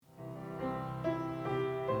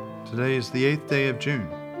Today is the 8th day of June,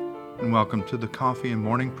 and welcome to the Coffee and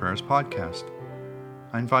Morning Prayers podcast.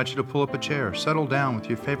 I invite you to pull up a chair, settle down with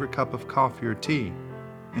your favorite cup of coffee or tea,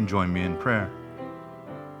 and join me in prayer.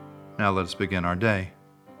 Now let us begin our day.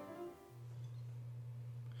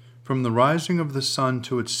 From the rising of the sun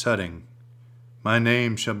to its setting, my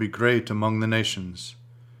name shall be great among the nations,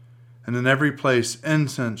 and in every place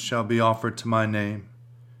incense shall be offered to my name,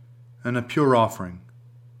 and a pure offering,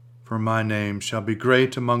 for my name shall be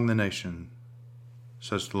great among the nations,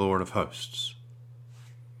 says the Lord of hosts.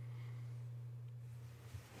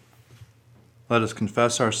 Let us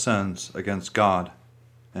confess our sins against God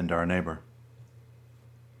and our neighbor.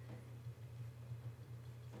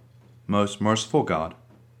 Most merciful God,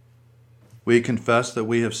 we confess that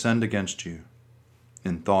we have sinned against you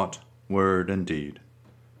in thought, word, and deed,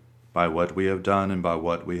 by what we have done and by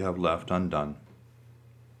what we have left undone.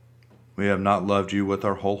 We have not loved you with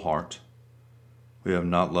our whole heart. We have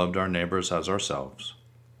not loved our neighbors as ourselves.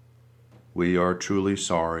 We are truly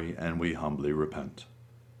sorry and we humbly repent.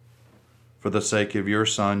 For the sake of your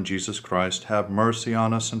Son, Jesus Christ, have mercy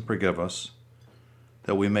on us and forgive us,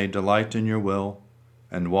 that we may delight in your will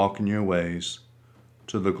and walk in your ways,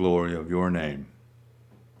 to the glory of your name.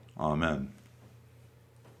 Amen.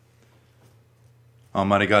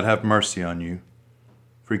 Almighty God, have mercy on you.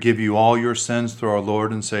 Forgive you all your sins through our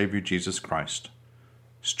Lord and Savior Jesus Christ.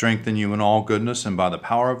 Strengthen you in all goodness, and by the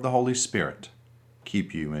power of the Holy Spirit,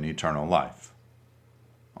 keep you in eternal life.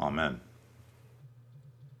 Amen.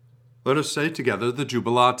 Let us say together the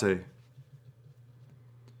Jubilate.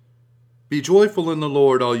 Be joyful in the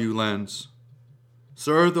Lord, all you lands.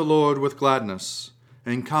 Serve the Lord with gladness,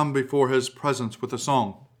 and come before his presence with a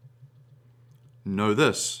song. Know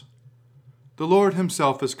this, the Lord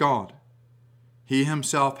himself is God. He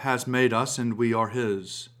himself has made us, and we are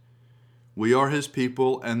his. We are his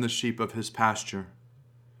people and the sheep of his pasture.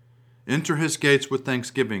 Enter his gates with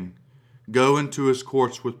thanksgiving. Go into his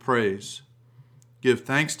courts with praise. Give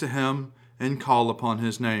thanks to him and call upon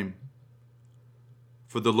his name.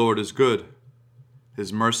 For the Lord is good.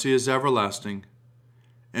 His mercy is everlasting,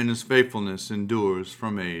 and his faithfulness endures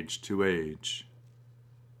from age to age.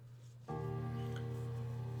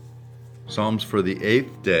 Psalms for the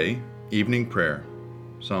 8th day, evening prayer.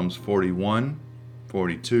 Psalms 41,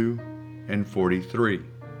 42, and 43.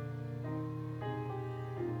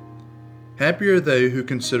 Happy are they who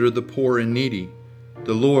consider the poor and needy.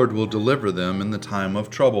 The Lord will deliver them in the time of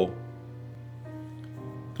trouble.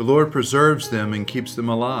 The Lord preserves them and keeps them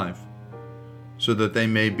alive, so that they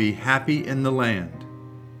may be happy in the land.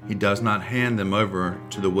 He does not hand them over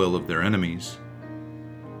to the will of their enemies.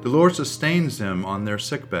 The Lord sustains them on their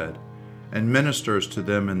sickbed and ministers to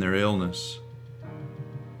them in their illness.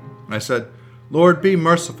 I said, Lord, be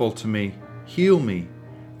merciful to me, heal me,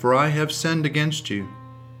 for I have sinned against you.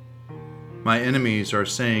 My enemies are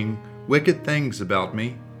saying wicked things about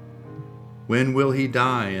me. When will he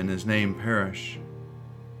die and his name perish?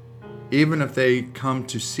 Even if they come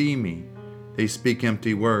to see me, they speak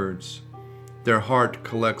empty words. Their heart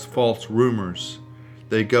collects false rumors.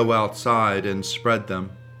 They go outside and spread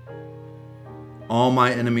them. All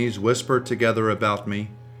my enemies whisper together about me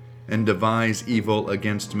and devise evil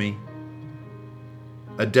against me.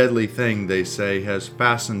 A deadly thing, they say, has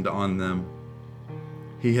fastened on them.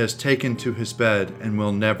 He has taken to his bed and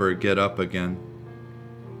will never get up again.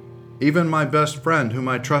 Even my best friend, whom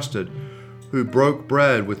I trusted, who broke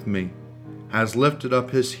bread with me, has lifted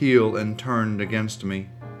up his heel and turned against me.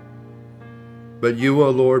 But you, O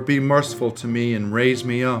Lord, be merciful to me and raise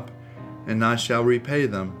me up, and I shall repay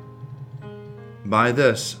them. By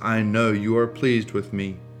this I know you are pleased with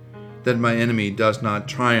me, that my enemy does not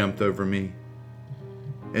triumph over me.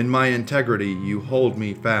 In my integrity you hold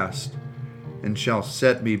me fast, and shall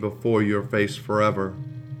set me before your face forever.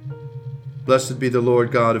 Blessed be the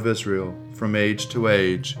Lord God of Israel, from age to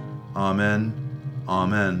age. Amen.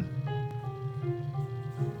 Amen.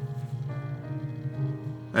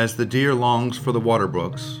 As the deer longs for the water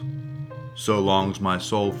brooks, so longs my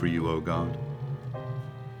soul for you, O God.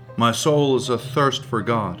 My soul is athirst for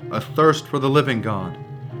God, athirst for the living God.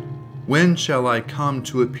 When shall I come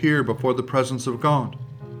to appear before the presence of God?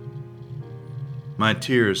 My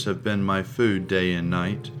tears have been my food day and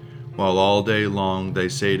night, while all day long they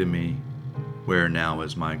say to me, where now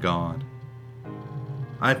is my God?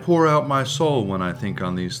 I pour out my soul when I think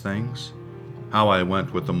on these things, how I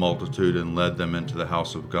went with the multitude and led them into the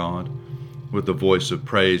house of God, with the voice of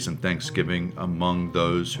praise and thanksgiving among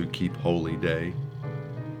those who keep holy day.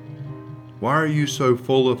 Why are you so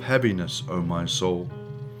full of heaviness, O my soul?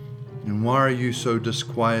 And why are you so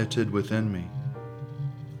disquieted within me?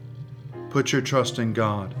 Put your trust in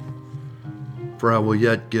God, for I will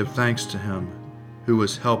yet give thanks to him, who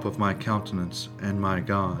is help of my countenance and my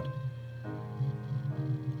God.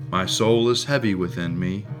 My soul is heavy within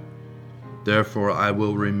me, therefore I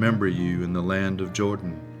will remember you in the land of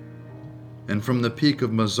Jordan, and from the peak of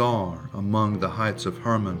Mizar among the heights of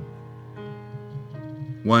Hermon.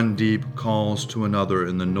 One deep calls to another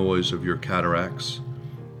in the noise of your cataracts.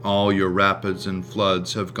 All your rapids and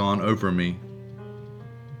floods have gone over me.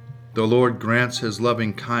 The Lord grants his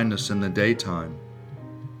loving kindness in the daytime.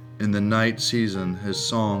 In the night season his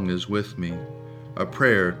song is with me, a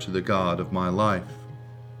prayer to the God of my life.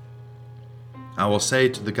 I will say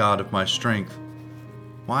to the God of my strength,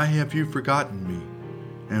 why have you forgotten me?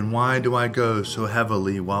 And why do I go so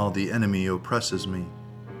heavily while the enemy oppresses me?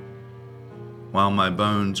 While my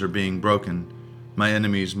bones are being broken, my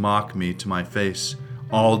enemies mock me to my face.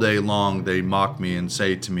 All day long they mock me and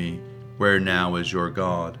say to me, where now is your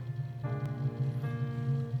God?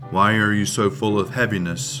 Why are you so full of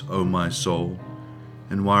heaviness, O my soul?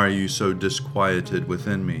 And why are you so disquieted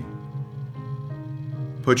within me?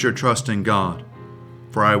 Put your trust in God,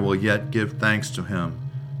 for I will yet give thanks to him,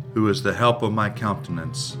 who is the help of my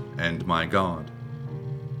countenance and my God.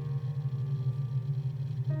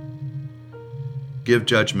 Give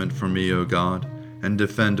judgment for me, O God, and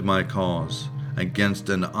defend my cause against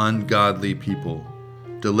an ungodly people.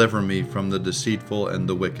 Deliver me from the deceitful and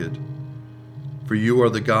the wicked. For you are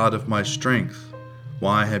the God of my strength.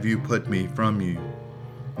 Why have you put me from you?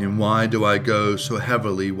 And why do I go so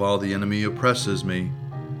heavily while the enemy oppresses me?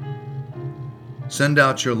 Send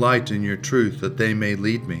out your light and your truth, that they may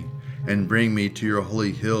lead me, and bring me to your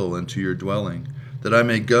holy hill and to your dwelling, that I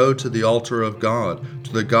may go to the altar of God,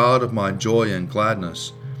 to the God of my joy and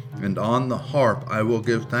gladness. And on the harp I will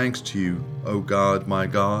give thanks to you, O God, my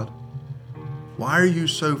God. Why are you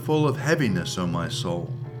so full of heaviness, O my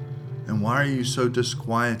soul? And why are you so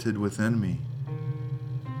disquieted within me?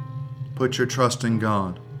 Put your trust in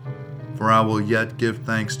God, for I will yet give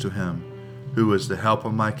thanks to him, who is the help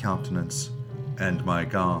of my countenance and my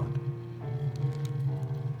God.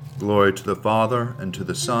 Glory to the Father, and to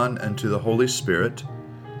the Son, and to the Holy Spirit,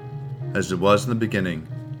 as it was in the beginning,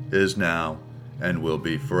 is now, and will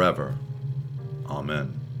be forever.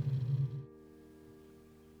 Amen.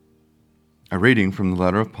 A reading from the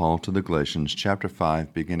letter of Paul to the Galatians, chapter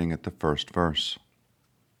 5, beginning at the first verse.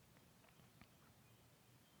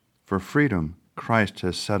 For freedom Christ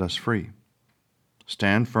has set us free.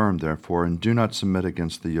 Stand firm, therefore, and do not submit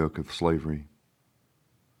against the yoke of slavery.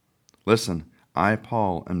 Listen, I,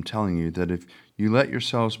 Paul, am telling you that if you let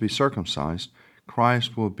yourselves be circumcised,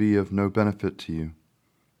 Christ will be of no benefit to you.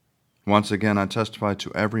 Once again, I testify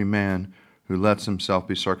to every man who lets himself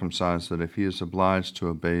be circumcised that if he is obliged to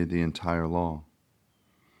obey the entire law.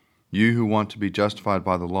 You who want to be justified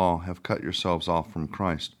by the law have cut yourselves off from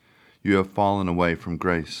Christ. You have fallen away from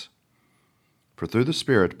grace. For through the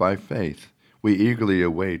Spirit, by faith, we eagerly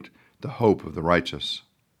await the hope of the righteous.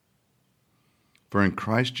 For in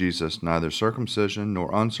Christ Jesus neither circumcision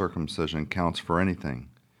nor uncircumcision counts for anything.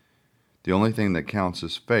 The only thing that counts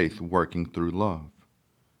is faith working through love.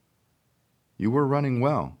 You were running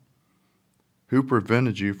well. Who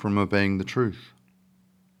prevented you from obeying the truth?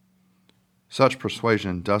 Such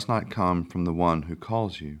persuasion does not come from the one who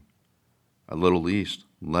calls you. A little yeast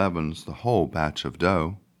leavens the whole batch of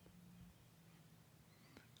dough.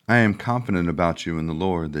 I am confident about you in the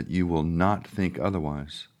Lord that you will not think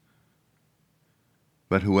otherwise.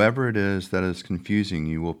 But whoever it is that is confusing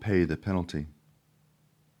you will pay the penalty.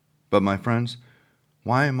 But my friends,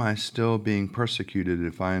 why am I still being persecuted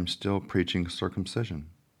if I am still preaching circumcision?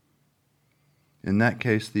 In that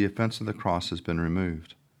case, the offense of the cross has been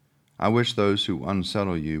removed. I wish those who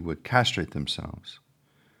unsettle you would castrate themselves.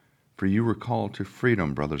 For you were called to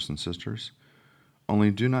freedom, brothers and sisters. Only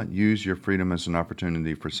do not use your freedom as an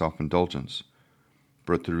opportunity for self-indulgence,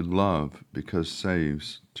 but through love, because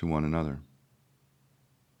saves to one another.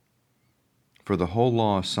 For the whole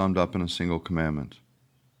law is summed up in a single commandment.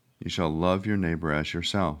 You shall love your neighbor as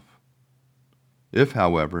yourself. If,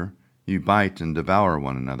 however, you bite and devour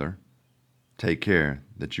one another, take care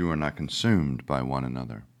that you are not consumed by one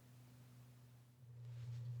another.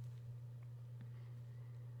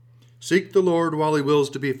 Seek the Lord while he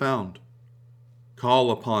wills to be found.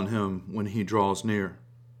 Call upon him when he draws near.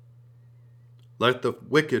 Let the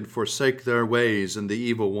wicked forsake their ways and the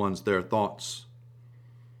evil ones their thoughts.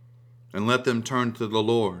 And let them turn to the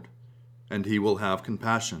Lord, and he will have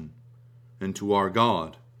compassion, and to our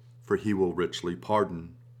God, for he will richly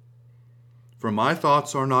pardon. For my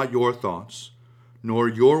thoughts are not your thoughts, nor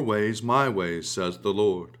your ways my ways, says the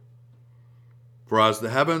Lord. For as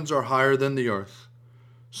the heavens are higher than the earth,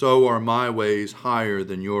 so are my ways higher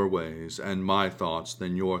than your ways, and my thoughts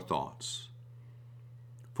than your thoughts.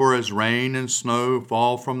 For as rain and snow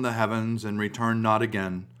fall from the heavens and return not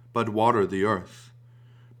again, but water the earth,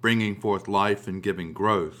 bringing forth life and giving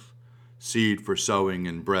growth, seed for sowing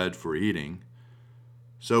and bread for eating,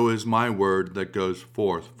 so is my word that goes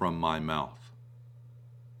forth from my mouth.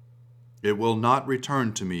 It will not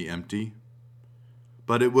return to me empty,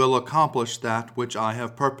 but it will accomplish that which I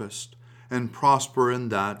have purposed, and prosper in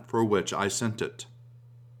that for which I sent it.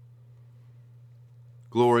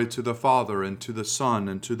 Glory to the Father, and to the Son,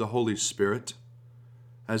 and to the Holy Spirit,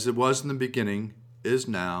 as it was in the beginning, is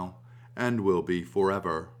now, and will be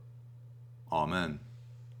forever. Amen.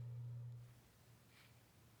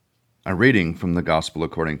 A reading from the Gospel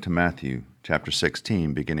according to Matthew, chapter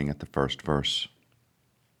 16, beginning at the first verse.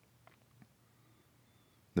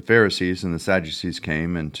 The Pharisees and the Sadducees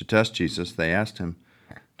came, and to test Jesus, they asked him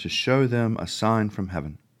to show them a sign from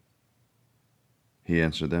heaven. He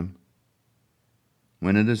answered them,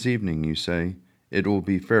 "When it is evening, you say, 'It will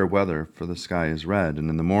be fair weather, for the sky is red,' and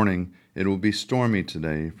in the morning, 'It will be stormy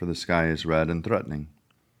today, for the sky is red and threatening.'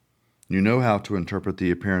 You know how to interpret the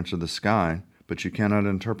appearance of the sky, but you cannot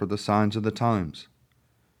interpret the signs of the times.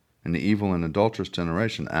 And the evil and adulterous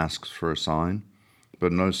generation asks for a sign,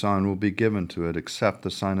 but no sign will be given to it except the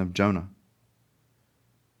sign of Jonah."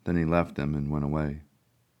 Then he left them and went away.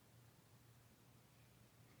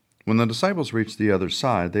 When the disciples reached the other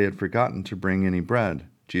side, they had forgotten to bring any bread.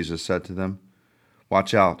 Jesus said to them,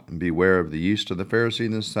 "Watch out and beware of the yeast of the Pharisees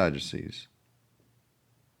and the Sadducees."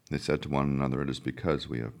 They said to one another, "It is because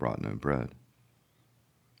we have brought no bread."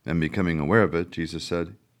 And becoming aware of it, Jesus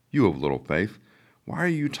said, "You of little faith, why are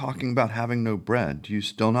you talking about having no bread? Do you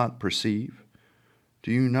still not perceive?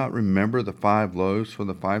 Do you not remember the 5 loaves for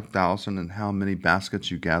the 5,000 and how many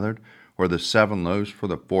baskets you gathered, or the 7 loaves for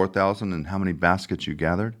the 4,000 and how many baskets you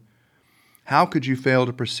gathered? How could you fail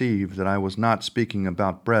to perceive that I was not speaking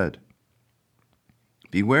about bread?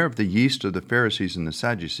 Beware of the yeast of the Pharisees and the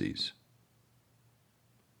Sadducees."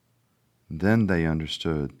 Then they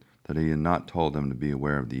understood that he had not told them to be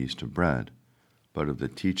aware of the yeast of bread, but of the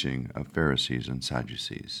teaching of Pharisees and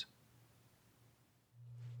Sadducees.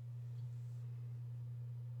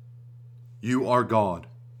 You are God,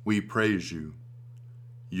 we praise you.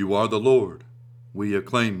 You are the Lord, we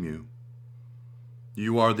acclaim you.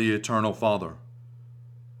 You are the eternal Father.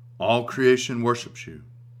 All creation worships you.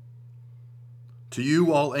 To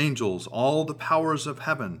you all angels, all the powers of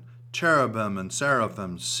heaven, cherubim and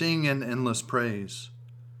seraphim, sing in endless praise.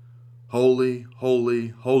 Holy, holy,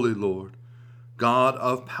 holy Lord, God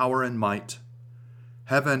of power and might,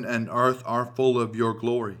 heaven and earth are full of your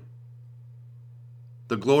glory.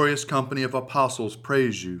 The glorious company of apostles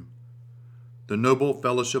praise you. The noble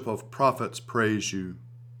fellowship of prophets praise you.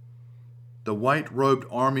 The white-robed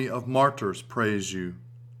army of martyrs praise you.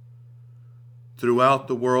 Throughout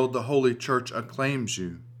the world the Holy Church acclaims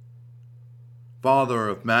you. Father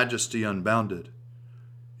of majesty unbounded,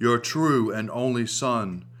 your true and only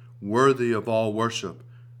Son, worthy of all worship,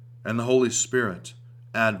 and the Holy Spirit,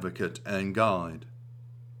 advocate and guide.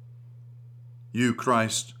 You,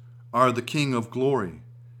 Christ, are the King of glory,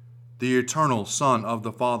 the eternal Son of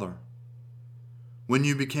the Father. When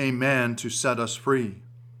you became man to set us free,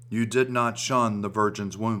 you did not shun the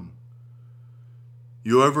Virgin's womb.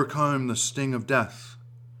 You overcame the sting of death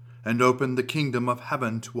and opened the kingdom of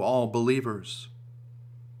heaven to all believers.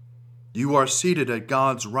 You are seated at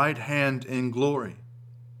God's right hand in glory.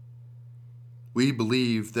 We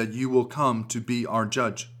believe that you will come to be our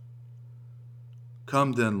judge.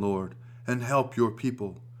 Come then, Lord, and help your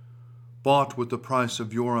people, bought with the price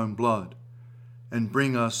of your own blood, and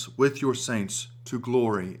bring us with your saints to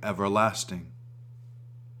glory everlasting.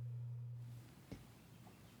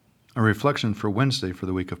 A reflection for Wednesday for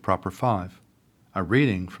the week of Proper 5. A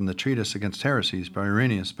reading from the Treatise Against Heresies by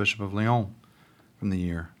Irenaeus, Bishop of Lyon, from the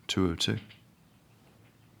year 202.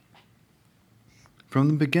 From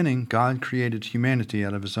the beginning, God created humanity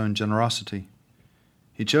out of his own generosity.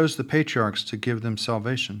 He chose the patriarchs to give them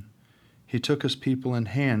salvation. He took his people in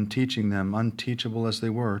hand, teaching them, unteachable as they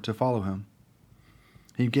were, to follow him.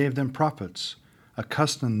 He gave them prophets,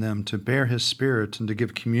 accustomed them to bear his Spirit and to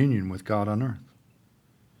give communion with God on earth.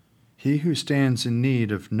 He who stands in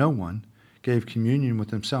need of no one gave communion with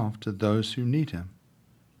himself to those who need him.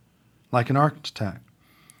 Like an architect,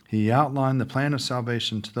 he outlined the plan of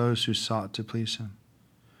salvation to those who sought to please him.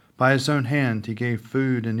 By his own hand he gave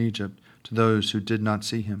food in Egypt to those who did not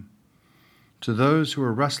see him. To those who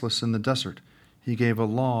were restless in the desert, he gave a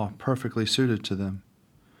law perfectly suited to them.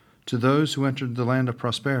 To those who entered the land of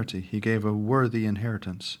prosperity, he gave a worthy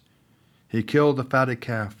inheritance. He killed the fatted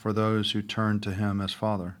calf for those who turned to him as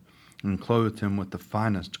Father, and clothed him with the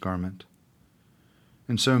finest garment.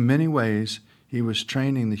 In so many ways, he was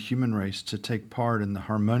training the human race to take part in the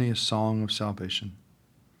harmonious song of salvation.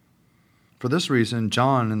 For this reason,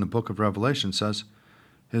 John in the book of Revelation says,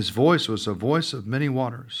 "His voice was a voice of many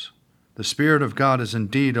waters. The Spirit of God is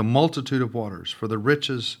indeed a multitude of waters, for the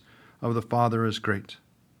riches of the Father is great."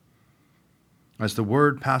 As the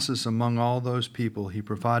word passes among all those people, he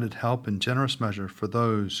provided help in generous measure for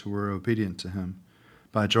those who were obedient to him,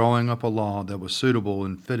 by drawing up a law that was suitable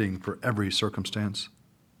and fitting for every circumstance.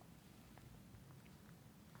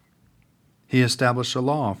 He established a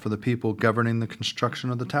law for the people governing the construction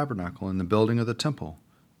of the tabernacle and the building of the temple,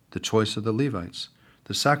 the choice of the Levites,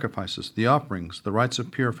 the sacrifices, the offerings, the rites of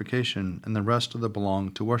purification, and the rest of the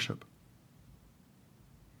belonged to worship.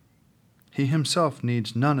 He himself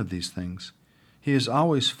needs none of these things. He is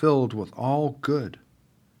always filled with all good.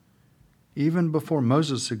 Even before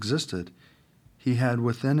Moses existed, he had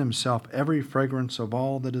within himself every fragrance of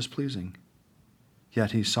all that is pleasing.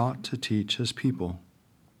 Yet he sought to teach his people.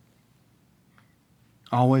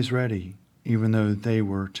 Always ready, even though they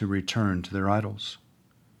were to return to their idols.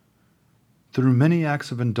 Through many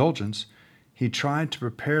acts of indulgence, he tried to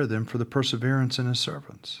prepare them for the perseverance in his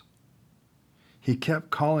servants. He kept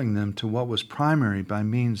calling them to what was primary by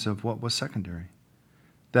means of what was secondary.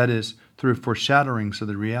 That is, through foreshadowings of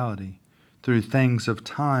the reality, through things of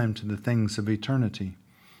time to the things of eternity,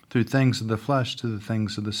 through things of the flesh to the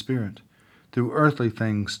things of the Spirit, through earthly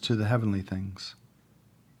things to the heavenly things.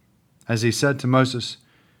 As he said to Moses,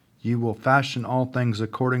 "You will fashion all things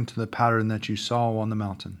according to the pattern that you saw on the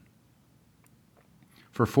mountain."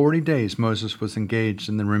 For 40 days Moses was engaged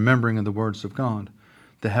in the remembering of the words of God,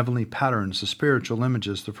 the heavenly patterns, the spiritual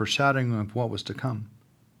images, the foreshadowing of what was to come.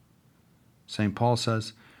 St. Paul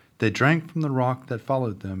says, "They drank from the rock that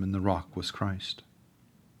followed them, and the rock was Christ."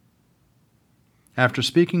 After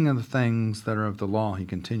speaking of the things that are of the law, he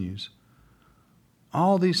continues,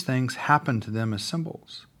 "All these things happened to them as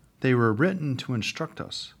symbols. They were written to instruct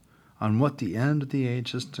us on what the end of the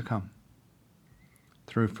age is to come."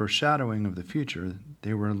 Through foreshadowing of the future,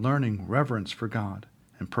 they were learning reverence for God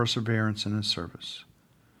and perseverance in his service.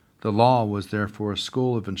 The law was therefore a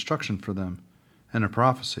school of instruction for them and a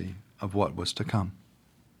prophecy of what was to come.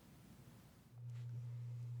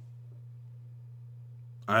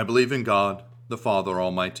 I believe in God, the Father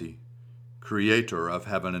Almighty, creator of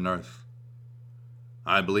heaven and earth.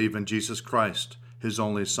 I believe in Jesus Christ, his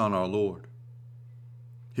only Son, our Lord.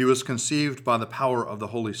 He was conceived by the power of the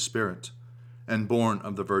Holy Spirit and born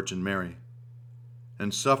of the Virgin Mary,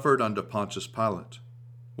 and suffered under Pontius Pilate,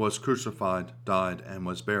 was crucified, died, and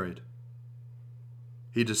was buried.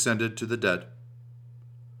 He descended to the dead.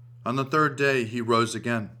 On the third day he rose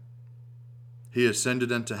again. He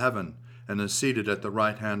ascended into heaven and is seated at the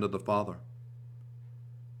right hand of the Father.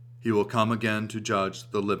 He will come again to judge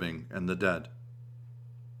the living and the dead.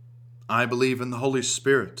 I believe in the Holy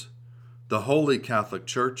Spirit, the Holy Catholic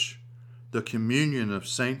Church, the communion of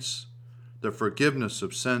saints, the forgiveness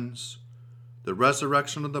of sins, the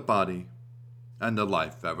resurrection of the body, and the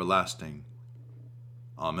life everlasting.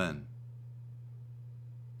 Amen.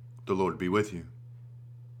 The Lord be with you,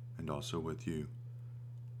 and also with you.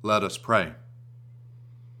 Let us pray.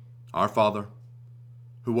 Our Father,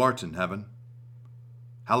 who art in heaven,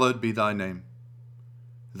 hallowed be thy name.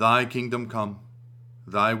 Thy kingdom come,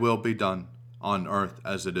 thy will be done, on earth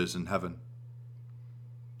as it is in heaven.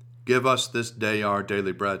 Give us this day our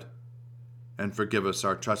daily bread, and forgive us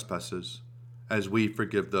our trespasses, as we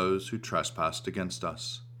forgive those who trespass against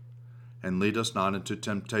us. And lead us not into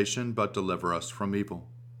temptation, but deliver us from evil.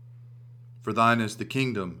 For thine is the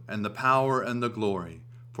kingdom, and the power, and the glory,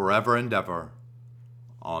 forever and ever.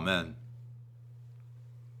 Amen.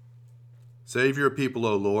 Save your people,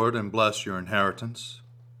 O Lord, and bless your inheritance.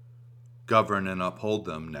 Govern and uphold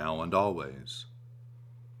them now and always.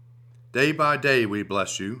 Day by day we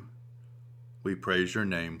bless you. We praise your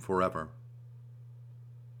name forever.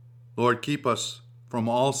 Lord, keep us from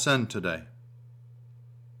all sin today.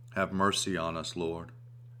 Have mercy on us, Lord.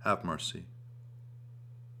 Have mercy.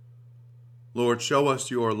 Lord, show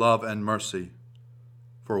us your love and mercy,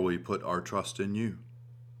 for we put our trust in you.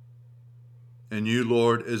 In you,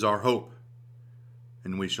 Lord, is our hope,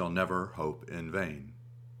 and we shall never hope in vain.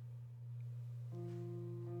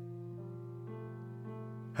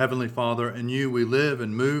 Heavenly Father, in you we live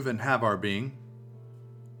and move and have our being.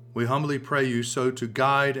 We humbly pray you so to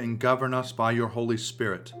guide and govern us by your Holy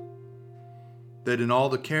Spirit, that in all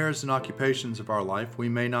the cares and occupations of our life we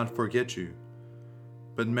may not forget you,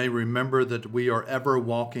 but may remember that we are ever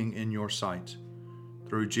walking in your sight,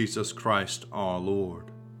 through Jesus Christ our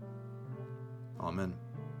Lord. Amen.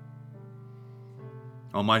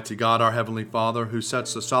 Almighty God, our Heavenly Father, who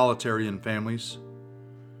sets the solitary in families,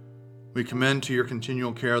 we commend to your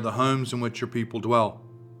continual care the homes in which your people dwell.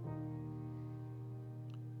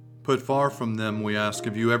 Put far from them, we ask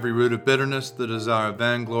of you, every root of bitterness, the desire of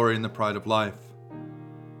vainglory, and the pride of life.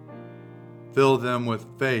 Fill them with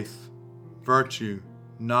faith, virtue,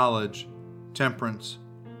 knowledge, temperance,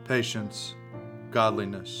 patience,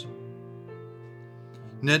 godliness.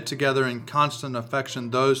 Knit together in constant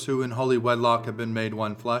affection those who in holy wedlock have been made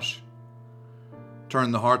one flesh.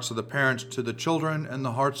 Turn the hearts of the parents to the children, and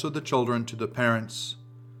the hearts of the children to the parents,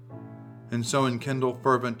 and so enkindle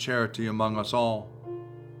fervent charity among us all,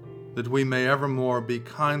 that we may evermore be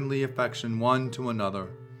kindly affection one to another,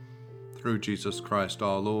 through Jesus Christ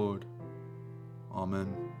our Lord.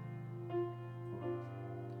 Amen.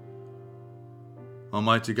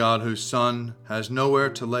 Almighty God, whose Son has nowhere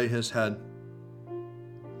to lay his head,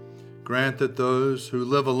 grant that those who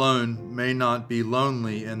live alone may not be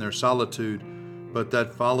lonely in their solitude, but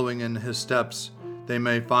that following in his steps, they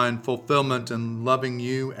may find fulfillment in loving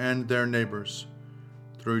you and their neighbors,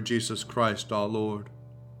 through Jesus Christ our Lord.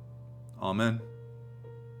 Amen.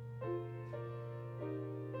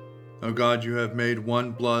 O God, you have made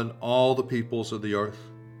one blood all the peoples of the earth,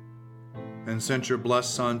 and sent your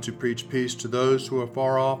blessed Son to preach peace to those who are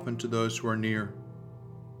far off and to those who are near.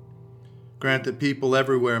 Grant that people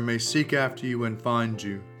everywhere may seek after you and find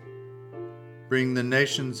you. Bring the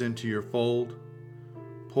nations into your fold.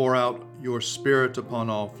 Pour out your Spirit upon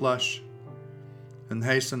all flesh, and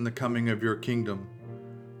hasten the coming of your kingdom,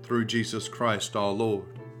 through Jesus Christ our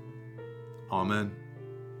Lord. Amen.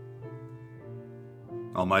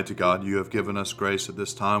 Almighty God, you have given us grace at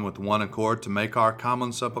this time with one accord to make our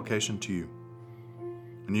common supplication to you.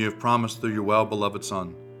 And you have promised through your well-beloved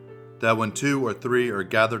Son, that when 2 or 3 are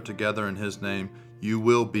gathered together in his name, you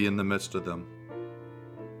will be in the midst of them.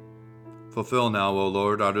 Fulfill now, O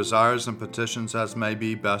Lord, our desires and petitions as may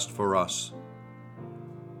be best for us,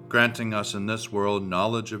 granting us in this world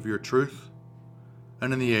knowledge of your truth,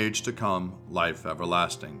 and in the age to come, life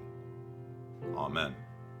everlasting. Amen.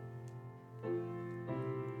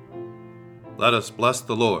 Let us bless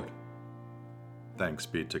the Lord. Thanks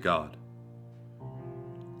be to God.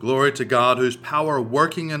 Glory to God, whose power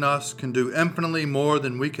working in us can do infinitely more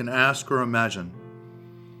than we can ask or imagine.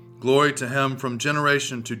 Glory to him from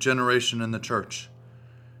generation to generation in the church,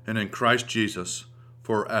 and in Christ Jesus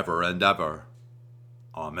forever and ever.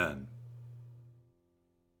 Amen.